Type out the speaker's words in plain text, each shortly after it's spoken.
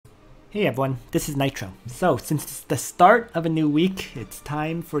Hey everyone, this is Nitro. So, since it's the start of a new week, it's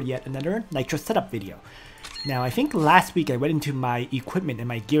time for yet another Nitro setup video. Now, I think last week I went into my equipment and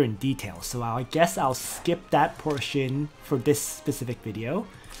my gear in detail, so I guess I'll skip that portion for this specific video.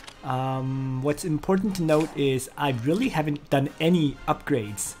 What's important to note is I really haven't done any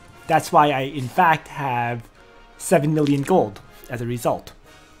upgrades. That's why I, in fact, have 7 million gold as a result.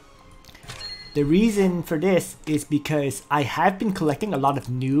 The reason for this is because I have been collecting a lot of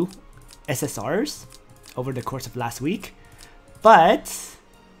new SSRs over the course of last week, but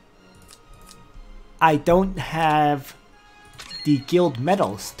I don't have the guild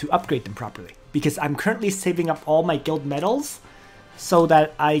medals to upgrade them properly because I'm currently saving up all my guild medals so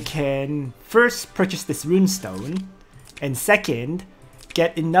that I can first purchase this Runestone and second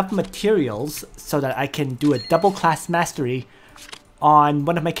get enough materials so that I can do a double class mastery on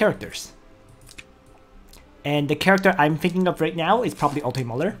one of my characters. And the character I'm thinking of right now is probably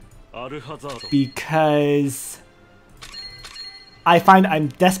Muller, because I find I'm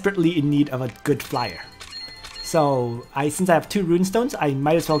desperately in need of a good flyer. So since I have 2 Runestones, I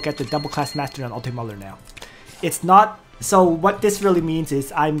might as well get the double class mastery on Muller now. It's not, so what this really means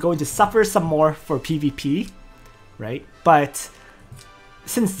is I'm going to suffer some more for PvP, right? But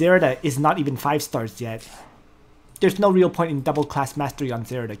since Zerida is not even 5 stars yet, there's no real point in double class mastery on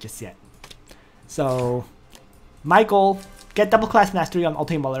Zerida just yet. So my goal, get double class mastery on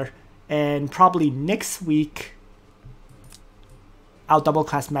Muller, and probably next week I'll double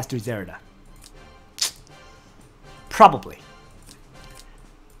class master Zerida. Probably.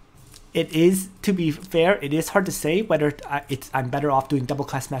 It is, to be fair, it is hard to say whether I'm better off doing double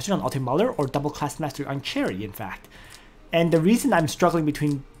class mastery on Muller or double class mastery on Cherry, in fact. And the reason I'm struggling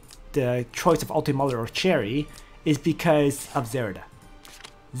between the choice of Muller or Cherry is because of Zerida.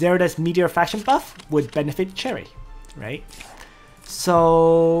 Zerida's Meteor faction buff would benefit Cherry, right?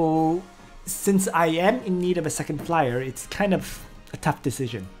 So, since I am in need of a second flyer, it's kind of a tough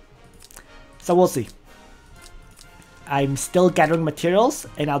decision. So we'll see. I'm still gathering materials,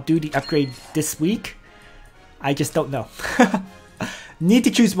 and I'll do the upgrade this week. I just don't know. Need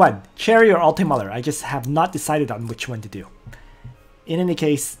to choose one, Cherry or Muller. I just have not decided on which one to do. In any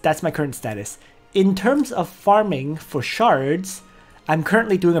case, that's my current status. In terms of farming for shards, I'm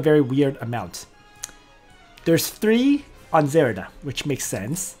currently doing a very weird amount. There's 3 on Zerida, which makes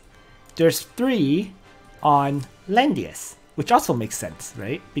sense. There's 3 on Langrisser, which also makes sense,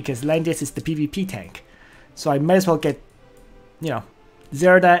 right? Because Langrisser is the PvP tank. So I might as well get,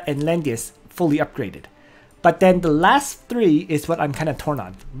 Zerida and Langrisser fully upgraded. But then the last 3 is what I'm kind of torn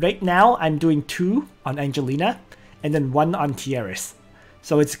on. Right now, I'm doing 2 on Angelina and then 1 on Tiaris.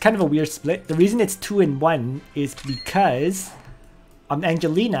 So it's kind of a weird split. The reason it's 2 and 1 is because on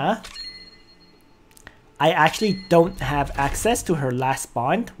Angelina, I actually don't have access to her last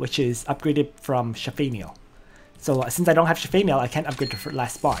bond, which is upgraded from Shafaniel. So since I don't have Shafaniel, I can't upgrade to her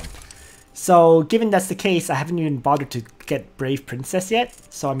last bond. So given that's the case, I haven't even bothered to get Brave Princess yet.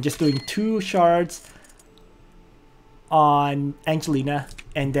 So I'm just doing 2 shards on Angelina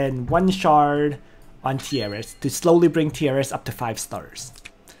and then 1 shard on Tiaris to slowly bring Tiaris up to 5 stars.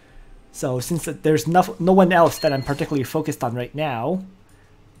 So since there's no one else that I'm particularly focused on right now,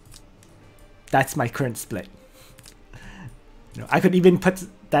 that's my current split. I could even put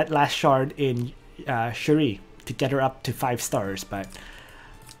that last shard in Cherie to get her up to 5 stars, but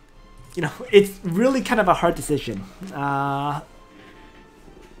it's really kind of a hard decision.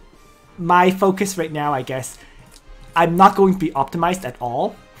 My focus right now, I guess, I'm not going to be optimized at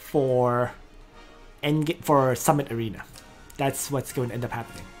all for Summit Arena. That's what's going to end up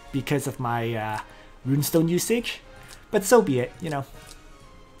happening because of my Runestone usage. But so be it,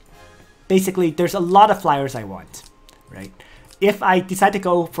 Basically, there's a lot of flyers I want, right? If I decide to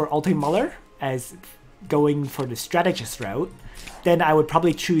go for Muller as going for the strategist route, then I would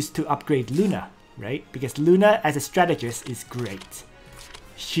probably choose to upgrade Luna, right? Because Luna as a strategist is great.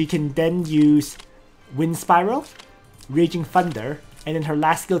 She can then use Wind Spiral, Raging Thunder, and then her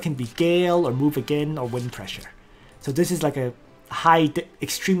last skill can be Gale or Move Again or Wind Pressure. So this is like a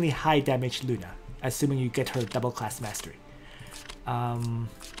extremely high damage Luna, assuming you get her double class mastery.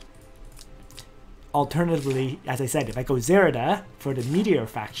 Alternatively, as I said, if I go Zerida for the Meteor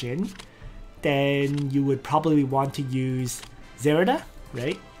faction, then you would probably want to use Zerida,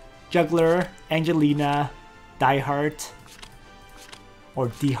 right? Juggler, Angelina, Dieheart, or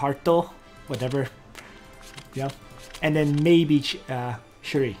Diharto, whatever, and then maybe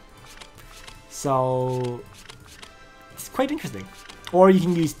Cherie. So it's quite interesting. Or you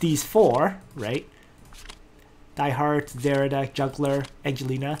can use these 4, right? Dieheart, Zerida, Juggler,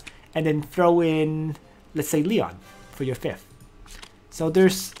 Angelina, and then throw in, let's say, Leon for your 5th. So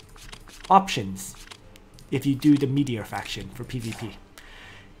there's options if you do the Meteor faction for PvP.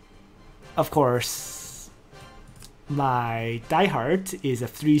 Of course, my diehard is a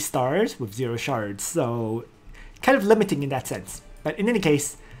 3 stars with 0 shards, so kind of limiting in that sense. But in any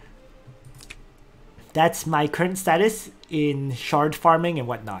case, that's my current status in shard farming and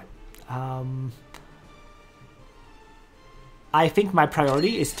whatnot. I think my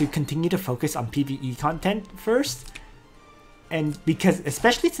priority is to continue to focus on PvE content first. And because,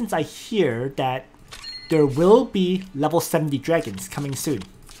 especially since I hear that there will be level 70 dragons coming soon.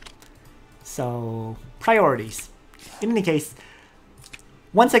 So, priorities. In any case,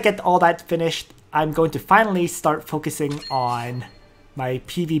 once I get all that finished, I'm going to finally start focusing on my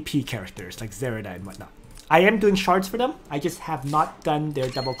PvP characters like Zerida and whatnot. I am doing shards for them, I just have not done their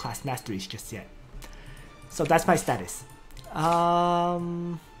double class masteries just yet. So that's my status.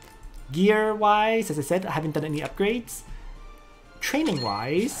 Gear wise, as I said, I haven't done any upgrades. Training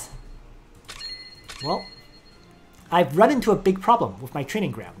wise, well, I've run into a big problem with my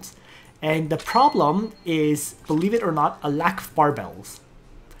training grounds. And the problem is, believe it or not, a lack of barbells.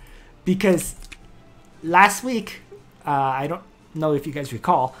 Because last week, I don't know if you guys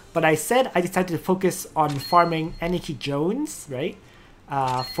recall, but I said I decided to focus on farming Aniki Jones, right?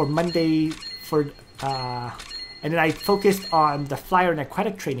 For Monday, and then I focused on the Flyer and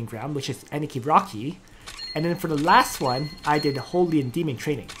Aquatic Training Ground, which is Aniki Rocky. And then for the last one, I did Holy and Demon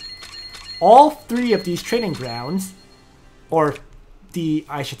Training. All 3 of these training grounds, or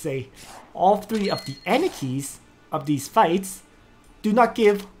I should say, all 3 of the Anikis of these fights do not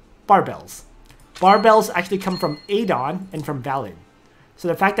give barbells. Barbells actually come from Adon and from Valid. So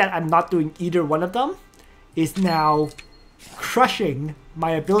the fact that I'm not doing either one of them is now crushing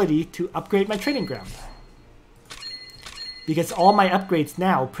my ability to upgrade my training ground. Because all my upgrades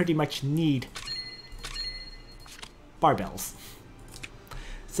now pretty much need barbells.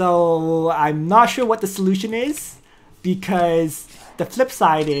 So I'm not sure what the solution is, because the flip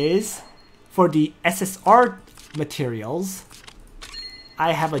side is, for the SSR materials,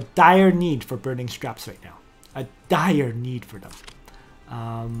 I have a dire need for burning straps right now. A dire need for them.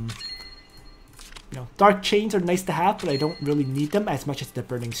 You know, dark chains are nice to have, but I don't really need them as much as the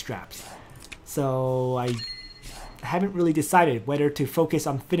burning straps. So I haven't really decided whether to focus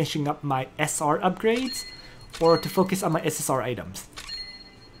on finishing up my SR upgrades or to focus on my SSR items.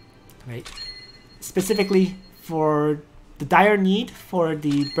 Right? Specifically for the dire need for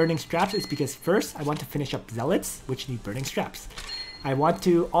the burning straps is because first I want to finish up Zealots, which need burning straps. I want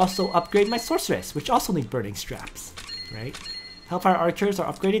to also upgrade my Sorceress, which also need burning straps. Right? Hellfire Archers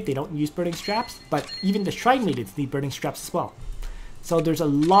are upgraded, they don't use burning straps, but even the Shrine Maidens need burning straps as well. So there's a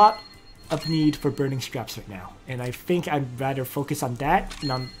lot of need for burning straps right now, and I think I'd rather focus on that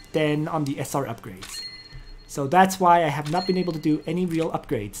than on the SR upgrades. So that's why I have not been able to do any real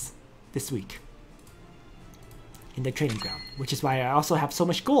upgrades this week in the training ground, which is why I also have so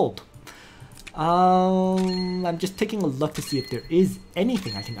much gold. I'm just taking a look to see if there is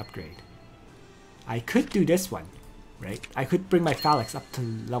anything I can upgrade. I could do this one, right? I could bring my Phalanx up to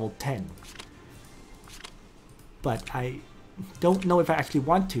level 10. But I don't know if I actually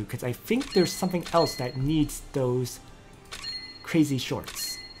want to, because I think there's something else that needs those crazy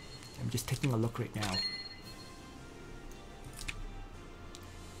shorts. I'm just taking a look right now.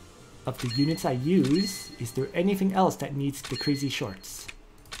 Of the units I use, is there anything else that needs the crazy shorts?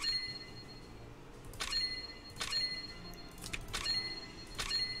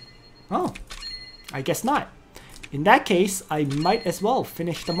 Oh, I guess not. In that case, I might as well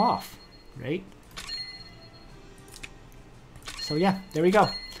finish them off, right? So yeah, there we go.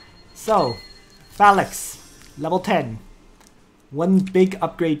 So, Phalanx, level 10. One big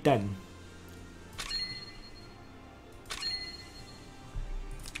upgrade done.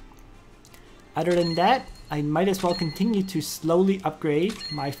 Other than that, I might as well continue to slowly upgrade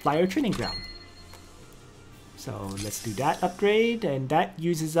my Flyer Training Ground. So let's do that upgrade, and that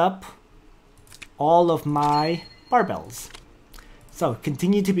uses up all of my barbells. So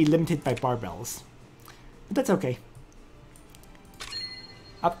continue to be limited by barbells. But that's okay.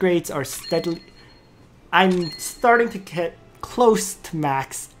 Upgrades are steadily... I'm starting to get close to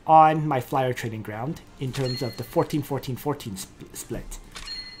max on my Flyer Training Ground in terms of the 14-14-14 split.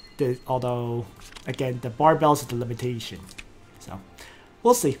 Although, again, the barbells is the limitation. So,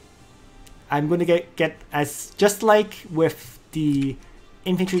 we'll see. I'm going to get as just like with the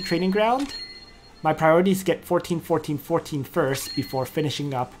Infantry Training Ground, my priority is to get 14-14-14 first before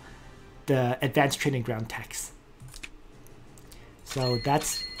finishing up the Advanced Training Ground techs. So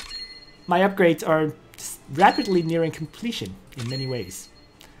that's... my upgrades are rapidly nearing completion in many ways.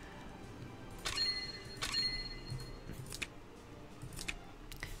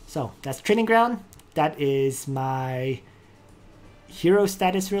 So that's training ground. That is my hero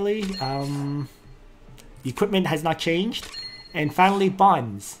status really. The equipment has not changed. And finally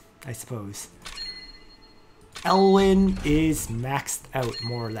bonds, I suppose. Elwyn is maxed out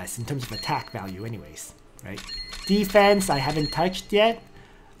more or less in terms of attack value anyways, right? Defense I haven't touched yet.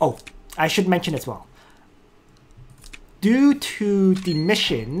 Oh, I should mention as well. Due to the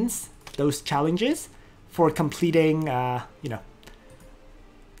missions, those challenges for completing, you know,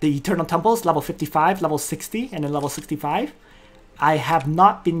 the Eternal Temples, level 55, level 60, and then level 65, I have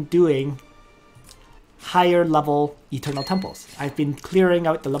not been doing higher level Eternal Temples. I've been clearing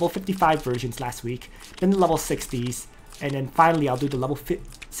out the level 55 versions last week, then the level 60s, and then finally I'll do the level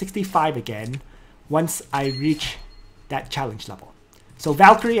 65 again once I reach that challenge level. So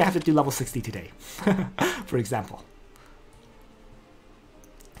Valkyrie, I have to do level 60 today, for example.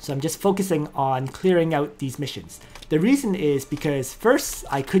 So I'm just focusing on clearing out these missions. The reason is because first,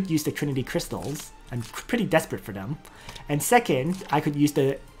 I could use the Trinity Crystals. I'm pretty desperate for them. And second, I could use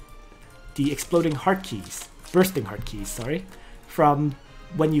the exploding heart keys, bursting heart keys, sorry, from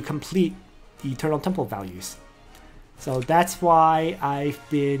when you complete the Eternal Temple values. So that's why I've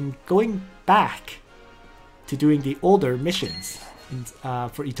been going back to doing the older missions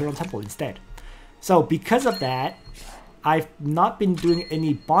for Eternal Temple instead. So because of that, I've not been doing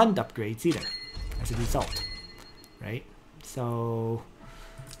any bond upgrades either as a result, right? So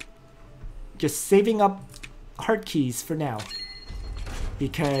just saving up heart keys for now,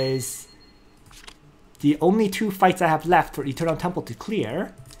 because the only two fights I have left for Eternal Temple to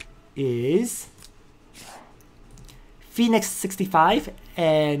clear is Phoenix 65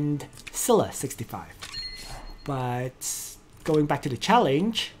 and Scylla 65. But going back to the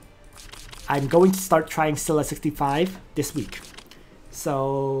challenge, I'm going to start trying Scylla 65 this week.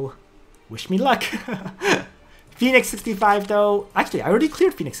 So wish me luck. Phoenix 65 though, actually I already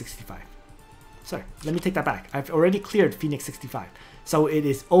cleared Phoenix 65. Sorry, let me take that back. I've already cleared Phoenix 65. So it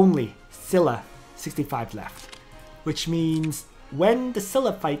is only Scylla 65 left. Which means when the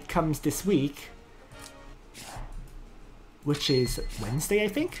Scylla fight comes this week, which is Wednesday I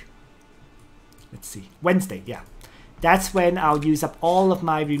think? Let's see, Wednesday, yeah. That's when I'll use up all of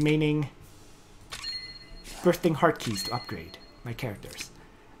my remaining bursting heart keys to upgrade my characters.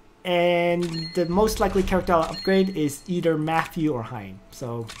 And the most likely character I'll upgrade is either Matthew or Hein.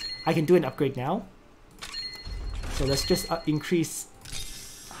 So I can do an upgrade now. So let's just increase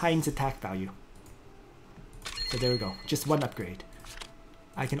Hein's attack value. So there we go, just one upgrade.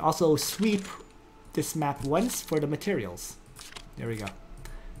 I can also sweep this map once for the materials. There we go.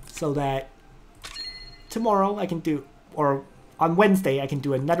 So that tomorrow I can do, or on Wednesday I can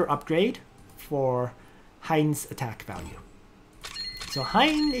do another upgrade for Hein's attack value. So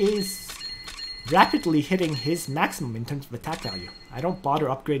Hein is rapidly hitting his maximum in terms of attack value. I don't bother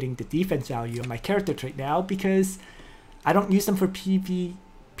upgrading the defense value of my character trait now because I don't use them for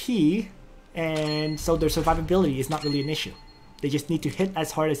PvP, and so their survivability is not really an issue. They just need to hit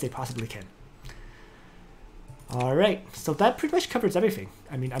as hard as they possibly can. Alright, so that pretty much covers everything.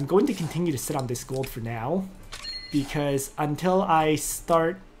 I mean, I'm going to continue to sit on this gold for now, because until I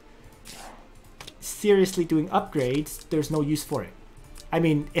start seriously doing upgrades, there's no use for it. I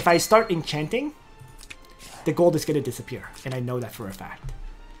mean, if I start enchanting, the gold is going to disappear, and I know that for a fact.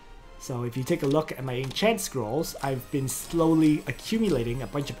 So if you take a look at my enchant scrolls, I've been slowly accumulating a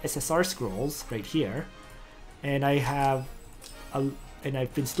bunch of SSR scrolls right here, and I've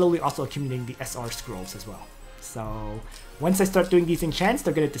been slowly also accumulating the SR scrolls as well. So once I start doing these enchants,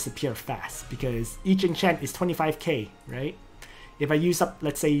 they're going to disappear fast, because each enchant is 25k, right? If I use up,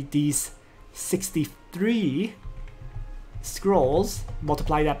 let's say, these 63 scrolls,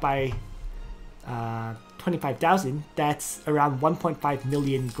 multiply that by 25,000, that's around 1.5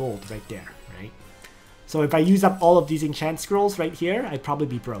 million gold right there, right? So if I use up all of these enchant scrolls right here, I'd probably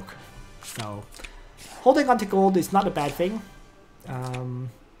be broke. So holding on to gold is not a bad thing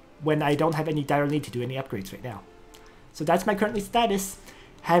when I don't have any dire need to do any upgrades right now. So that's my current status.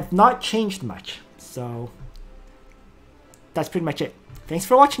 Have not changed much. So that's pretty much it. Thanks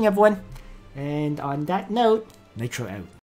for watching, everyone. And on that note, Nitro out.